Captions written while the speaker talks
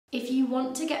If you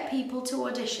want to get people to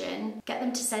audition, get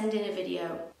them to send in a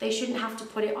video. They shouldn't have to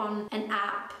put it on an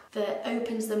app that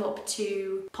opens them up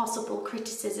to possible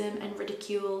criticism and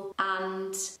ridicule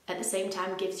and at the same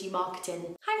time gives you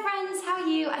marketing. Hi friends, how are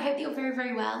you? I hope you're very,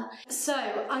 very well. So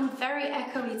I'm very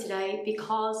echoey today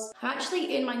because I'm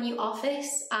actually in my new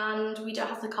office and we don't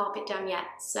have the carpet down yet,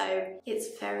 so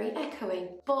it's very echoey.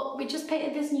 But we just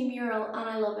painted this new mural and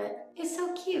I love it. It's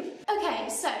so cute. Okay,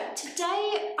 so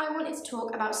today I wanted to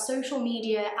talk about social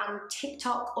media and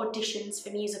TikTok auditions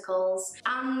for musicals,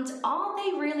 and are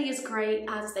they really as great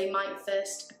as they might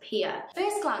first appear?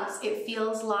 First glance, it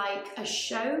feels like a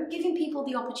show giving people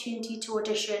the opportunity to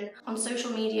audition on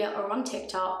social media or on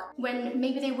TikTok when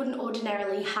maybe they wouldn't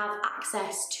ordinarily have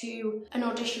access to an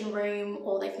audition room,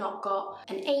 or they've not got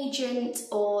an agent,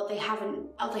 or they haven't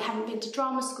been to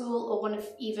drama school or one of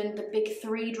even the big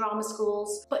 3 drama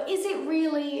schools. But is it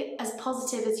really as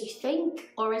positive as you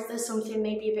think, or is there something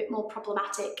maybe a bit more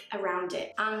problematic around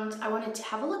it? And I wanted to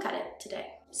have a look at it today.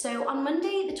 So on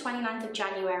Monday, the 29th of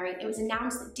January, it was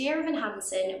announced that Dear Evan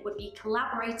Hansen would be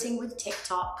collaborating with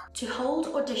TikTok to hold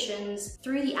auditions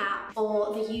through the app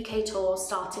for the UK tour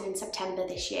starting in September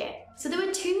this year. So there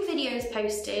were 2 videos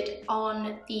posted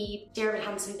on the Dear Evan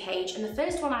Hansen page, and the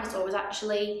first one I saw was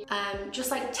actually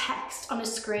just like text on a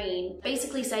screen,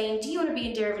 basically saying, do you want to be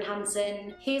in Dear Evan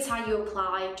Hansen? Here's how you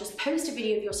apply. Just post a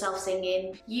video of yourself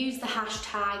singing, use the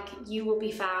hashtag you will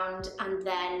be found, and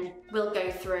then we'll go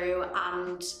through,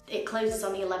 and it closes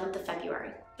on the 11th of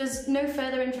February. There's no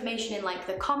further information in like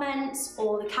the comments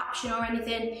or the caption or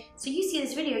anything. So you see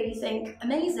this video, you think,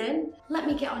 amazing, let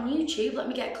me get on YouTube, let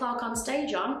me get Clark on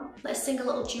stage on, let's sing a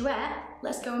little duet,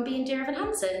 let's go and be in Dear Evan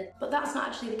Hansen. But that's not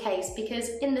actually the case, because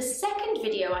in the second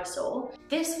video I saw,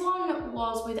 this one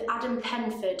was with Adam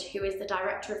Penford, who is the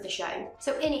director of the show.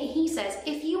 So in it he says,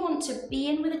 if you want to be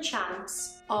in with a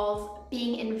chance of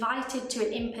being invited to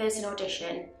an in-person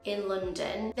audition in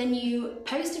London, then you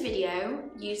post a video,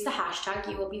 use the hashtag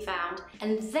you will be found,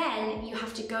 and then you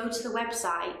have to go to the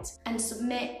website and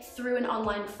submit through an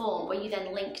online form where you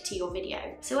then link to your video.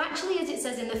 So actually, as it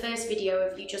says in the first video,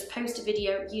 if you just post a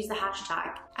video, use the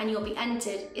hashtag, and you'll be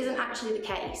entered, isn't actually the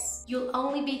case. You'll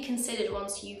only be considered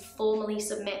once you formally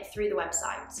submit through the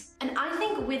website. And I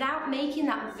think without making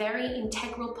that very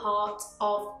integral part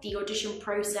of the audition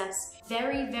process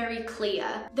very, very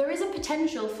clear, there is a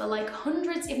potential for like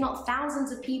hundreds, if not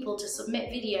thousands of people to submit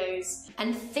videos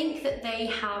and think that they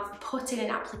have put in an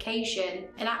application,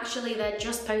 and actually they're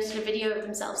just posting a video of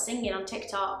themselves singing on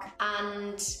TikTok,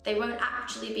 and they won't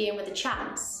actually be in with a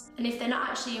chance. And if they're not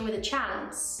actually in with a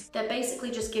chance, they're basically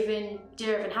just giving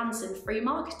Dear Evan Hansen free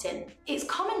marketing. It's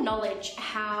common knowledge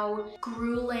how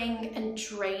grueling and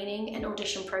draining an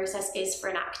audition process is for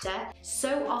an actor.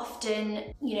 So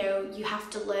often, you know, you have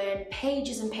to learn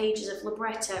pages and pages of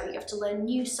libretto, you have to learn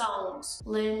new songs,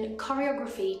 learn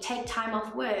choreography, take time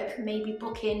off work, maybe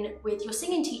book in with your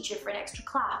singing teacher for an extra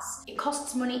class. It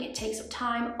costs money, it takes up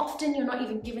time. Often you're not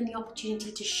even given the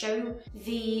opportunity to show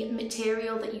the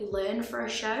material that you learn for a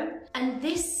show. And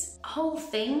this whole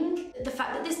thing, the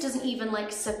fact that this doesn't even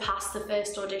like surpass the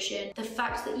first audition, the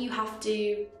fact that you have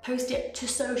to post it to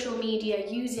social media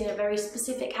using a very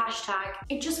specific hashtag,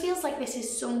 it just feels like this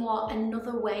is somewhat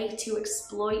another way to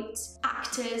exploit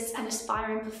actors and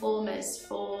aspiring performers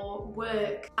for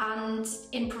work, and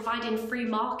in providing free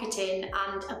marketing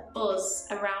and a buzz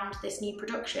around this new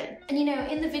production. And you know,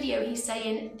 in the video he's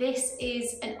saying this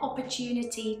is an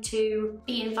opportunity to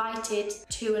be invited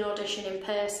to an audition in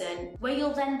person, where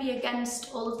you'll then be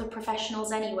against all of the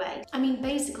professionals anyway. I mean,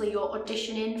 basically you're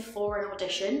auditioning for an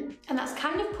audition, and that's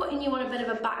kind of putting you on a bit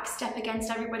of a back step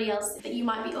against everybody else that you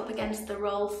might be up against the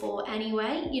role for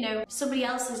anyway. You know, somebody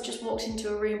else has just walked into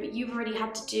a room, but you've already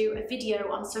had to do a video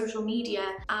on social media,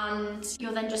 and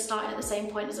you're then just starting at the same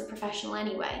point as a professional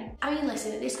anyway. I mean,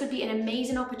 listen, this could be an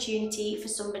amazing opportunity for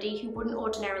somebody who wouldn't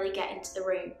ordinarily get into the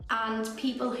room, and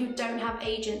people who don't have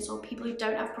agents or people who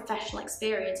don't have professional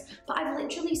experience. But I've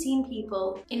literally seen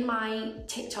people in my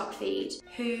TikTok feed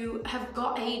who have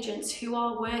got agents, who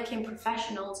are working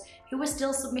professionals, who are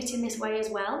still submitting this way as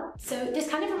well. So this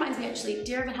kind of reminds me, actually,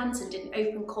 Dear Evan Hansen did an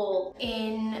open call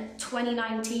in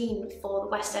 2019 for the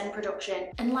West End production,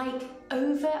 and like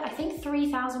over, I think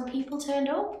 3,000 people turned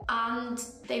up, and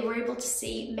they were able to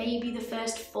see maybe the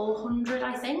first 400,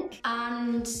 I think.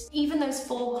 And even those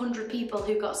 400 people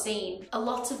who got seen, a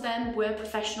lot of them were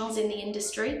professionals in the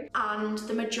industry, and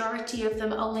the majority of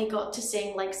them only got to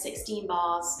sing like 16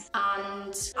 bars.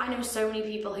 And I know so many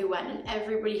people who went, and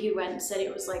everybody who went said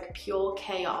it was like pure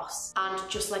chaos and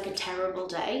just like a terrible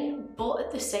day. But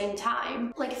at the same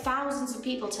time, like thousands of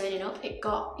people turning up, it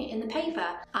got it in the paper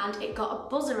and it got a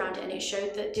buzz around it, and it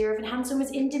showed that Dear Evan Hansen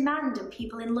was in demand and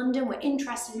people in London were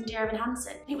interested in Dear Evan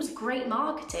Hansen. It was great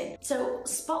marketing. So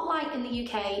Spotlight in the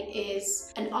UK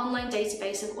is an online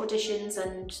database of auditions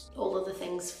and all other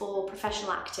things for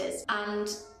professional actors, and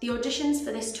the auditions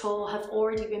for this tour have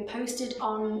already been posted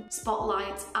on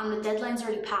Spotlight and the deadline's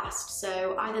already passed.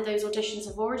 So either those auditions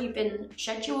have already been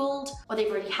scheduled or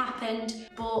they've already happened,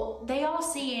 but they are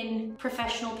seeing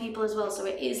professional people as well. So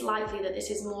it is likely that this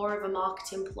is more of a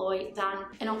marketing ploy than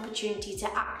an opportunity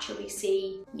to actually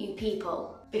see new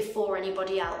people before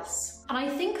anybody else. And I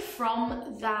think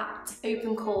from that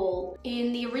open call,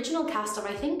 in the original cast of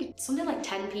I think something like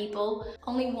 10 people,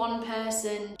 only one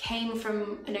person came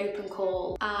from an open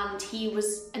call, and he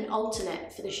was an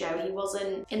alternate for the show. He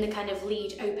wasn't in the kind of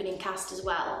lead opening cast as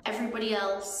well. Everybody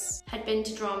else had been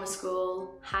to drama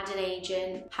school, had an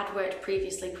agent, had worked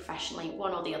previously professionally,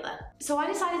 one or the other. So I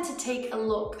decided to take a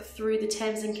look through the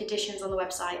terms and conditions on the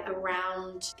website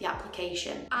around the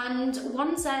application. And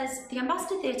one says, the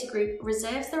Ambassador Theatre Group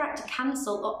reserves the right to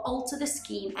cancel or alter the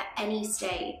scheme at any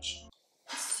stage.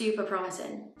 Super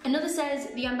promising. Another says,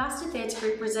 the Ambassador Theatre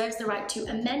Group reserves the right to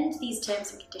amend these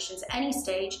terms and conditions at any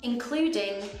stage,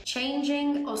 including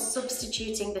changing or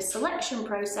substituting the selection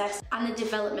process and the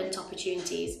development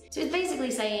opportunities. So it's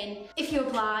basically saying, if you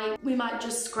apply, we might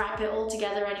just scrap it all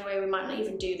together anyway, we might not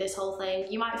even do this whole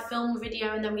thing. You might film a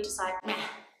video and then we decide, meh,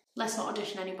 let's not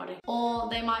audition anybody. Or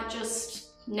they might just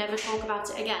never talk about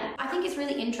it again. I think it's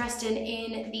really interesting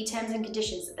in the terms and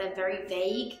conditions that they're very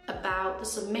vague about the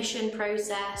submission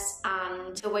process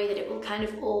and the way that it will kind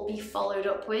of all be followed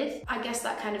up with. I guess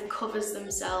that kind of covers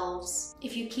themselves.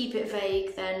 If you keep it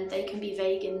vague, then they can be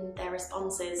vague in their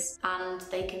responses and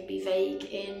they can be vague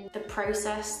in the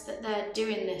process that they're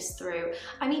doing this through.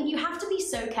 I mean, you have to be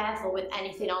so careful with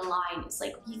anything online. It's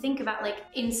like, you think about like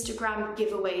Instagram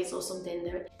giveaways or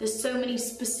something, there's so many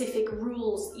specific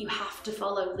rules that you have to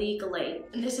follow legally,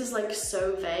 and this is like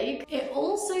so vague. It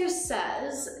also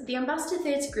says the Ambassador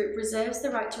Theatre Group reserves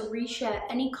the right to reshare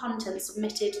any content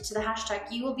submitted to the hashtag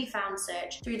You Will Be Found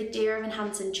search through the Dear Evan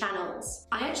Hansen channels.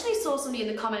 I actually saw somebody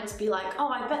in the comments be like, oh,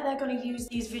 I bet they're going to use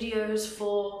these videos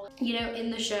for, you know, in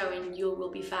the show in You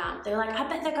Will Be Found. They're like, I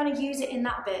bet they're going to use it in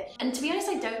that bit. And to be honest,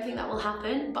 I don't think that will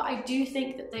happen, but I do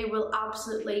think that they will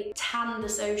absolutely tan the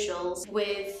socials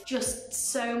with just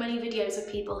so many videos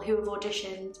of people who have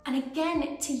auditioned. And again,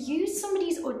 to use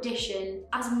somebody's audition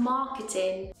as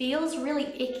marketing feels really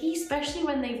icky, especially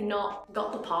when they've not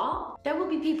got the part. There will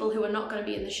be people who are not going to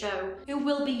be in the show who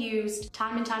will be used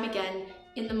time and time again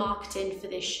in the marketing for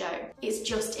this show. It's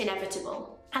just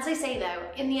inevitable. As I say though,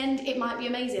 in the end it might be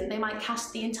amazing. They might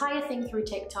cast the entire thing through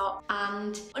TikTok,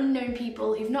 and unknown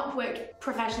people who've not worked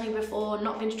professionally before,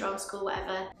 not been to drama school,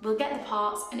 whatever, will get the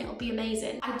parts and it'll be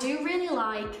amazing. I do really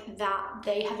like that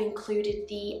they have included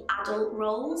the adult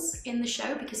roles in the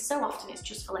show, because so often it's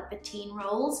just for like the teen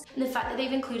roles. And the fact that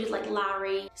they've included like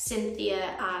Larry,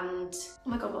 Cynthia, and oh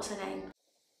my god, what's her name?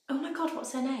 Oh my god,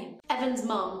 what's her name? Evan's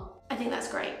mum. I think that's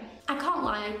great. I can't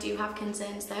lie, I do have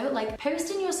concerns though. Like,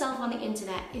 posting yourself on the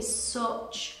internet is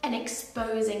such an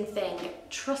exposing thing.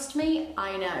 Trust me,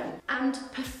 I know. And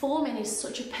performing is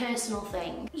such a personal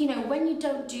thing. You know, when you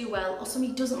don't do well or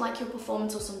somebody doesn't like your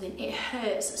performance or something, it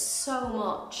hurts so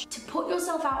much. To put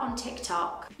yourself out on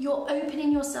TikTok, you're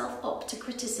opening yourself up to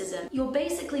criticism. You're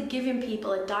basically giving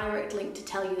people a direct link to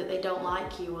tell you that they don't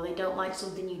like you or they don't like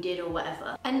something you did or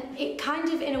whatever. And it kind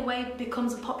of, in a way,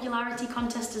 becomes a popularity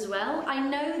contest as well. I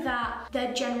know that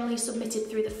they're generally submitted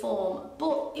through the form,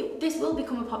 but this will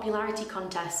become a popularity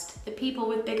contest. The people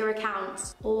with bigger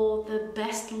accounts or the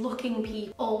best looking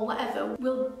people or whatever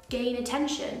will gain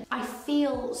attention. I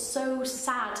feel so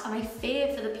sad and I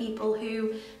fear for the people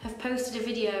who have posted a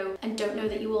video and don't know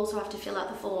that you also have to fill out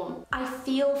the form. I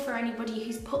feel for anybody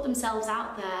who's put themselves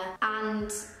out there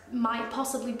and might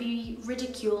possibly be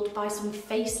ridiculed by some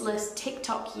faceless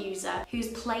TikTok user who's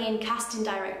playing casting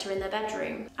director in their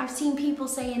bedroom. I've seen people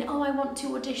saying, oh, I want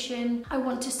to audition, I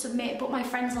want to submit, but my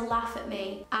friends will laugh at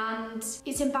me, and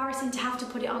it's embarrassing to have to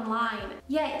put it online.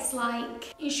 Yeah, it's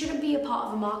like, it shouldn't be a part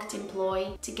of a marketing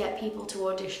ploy to get people to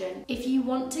audition. If you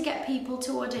want to get people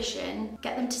to audition,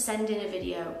 get them to send in a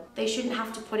video. They shouldn't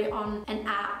have to put it on an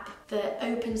app that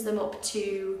opens them up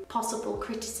to possible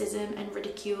criticism and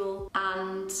ridicule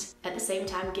and at the same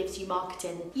time gives you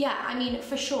marketing. Yeah, I mean,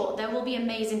 for sure, there will be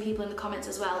amazing people in the comments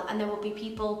as well, and there will be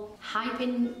people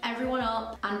hyping everyone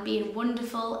up and being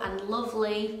wonderful and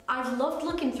lovely. I've loved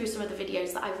looking through some of the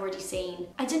videos that I've already seen.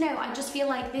 I don't know, I just feel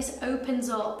like this opens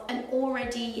up an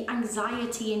already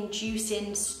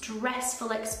anxiety-inducing,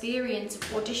 stressful experience of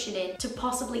auditioning to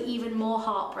possibly even more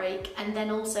heartbreak, and then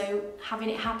also having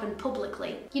it happen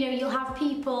publicly. You know, you'll have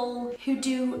people who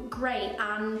do great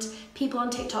and people on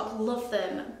TikTok love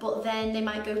them, but then they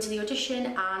might go to the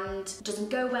audition and it doesn't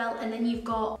go well, and then you've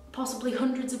got possibly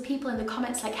hundreds of people in the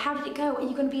comments like, how did it go? Are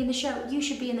you going to be in the show? You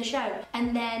should be in the show.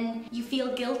 And then you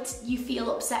feel guilt, you feel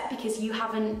upset because you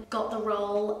haven't got the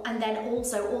role, and then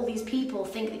also all these people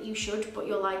think that you should, but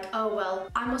you're like, oh well,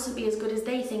 I mustn't be as good as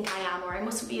they think I am, or I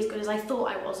mustn't be as good as I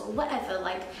thought I was, or whatever.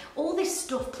 Like, all this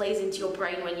stuff plays into your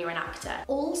brain when you're an actor.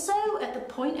 Also, at the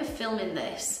point of filming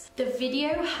this, the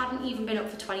video hadn't even been up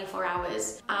for 24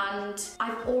 hours, and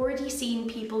I've already seen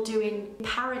people doing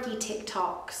parody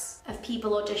TikToks of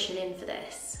people auditioning for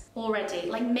this already,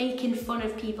 like making fun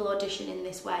of people auditioning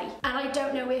this way. And I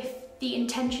don't know if the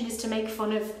intention is to make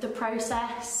fun of the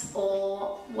process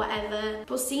or whatever,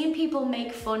 but seeing people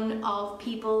make fun of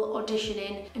people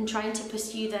auditioning and trying to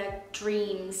pursue their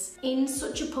dreams in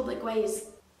such a public way is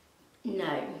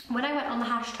no. When I went on the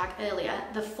hashtag earlier,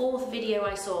 the fourth video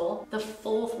I saw, the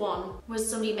fourth one, was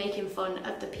somebody making fun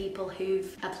of the people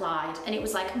who've applied. And it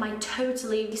was like my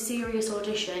totally serious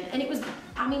audition. And it was,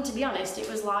 I mean, to be honest, it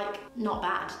was like not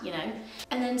bad, you know?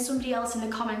 And then somebody else in the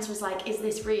comments was like, is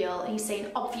this real? And he's saying,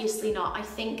 obviously not. I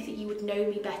think that you would know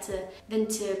me better than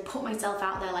to put myself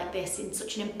out there like this in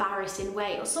such an embarrassing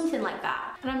way, or something like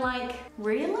that. And I'm like,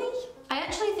 really? I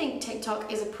actually think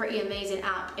TikTok is a pretty amazing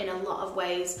app in a lot of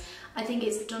ways. I think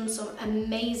it's done some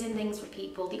amazing things for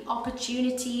people. The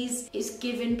opportunities it's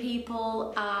given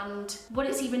people, and what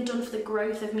it's even done for the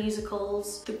growth of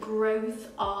musicals, the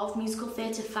growth of musical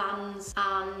theatre fans,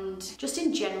 and just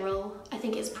in general, I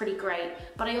think it's pretty great.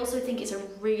 But I also think it's a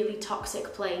really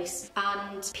toxic place,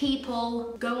 and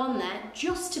people go on there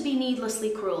just to be needlessly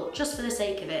cruel, just for the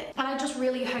sake of it. And I just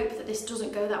really hope that this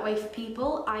doesn't go that way for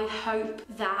people. I hope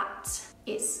that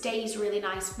it stays really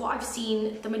nice. What I've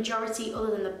seen, the majority,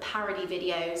 other than the parody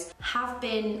videos, have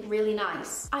been really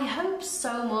nice. I hope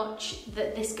so much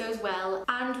that this goes well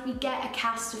and we get a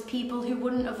cast of people who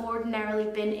wouldn't have ordinarily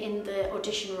been in the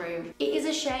audition room. It is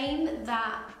a shame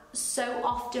that so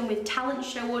often with talent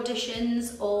show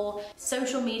auditions or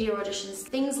social media auditions,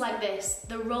 things like this,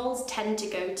 the roles tend to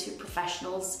go to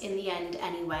professionals in the end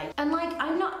anyway. And like,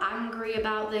 I'm not angry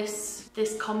about this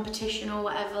competition or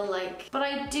whatever, like, but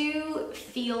I do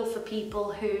feel for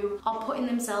people who are putting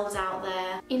themselves out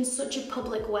there in such a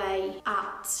public way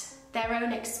at their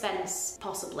own expense,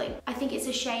 possibly. I think it's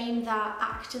a shame that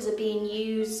actors are being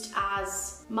used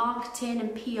as marketing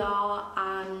and PR,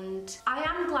 and I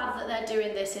am glad that they're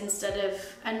doing this instead of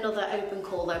another open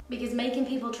call though, because making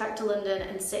people trek to London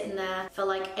and sitting there for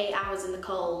like 8 hours in the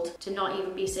cold to not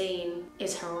even be seen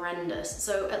is horrendous.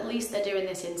 So at least they're doing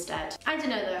this instead. I don't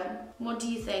know though, what do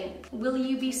you think? Will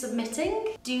you be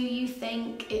submitting? Do you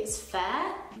think it's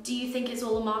fair? Do you think it's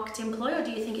all a marketing ploy, or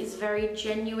do you think it's very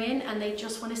genuine and they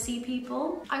just want to see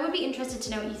people? I would be interested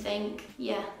to know what you think.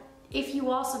 Yeah. If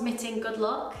you are submitting, good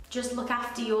luck. Just look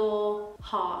after your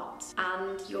heart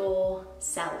and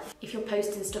yourself if you're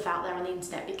posting stuff out there on the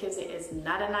internet, because it is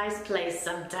not a nice place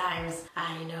sometimes.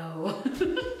 I know.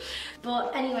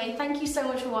 But anyway, thank you so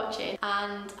much for watching,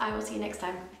 and I will see you next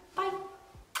time. Bye.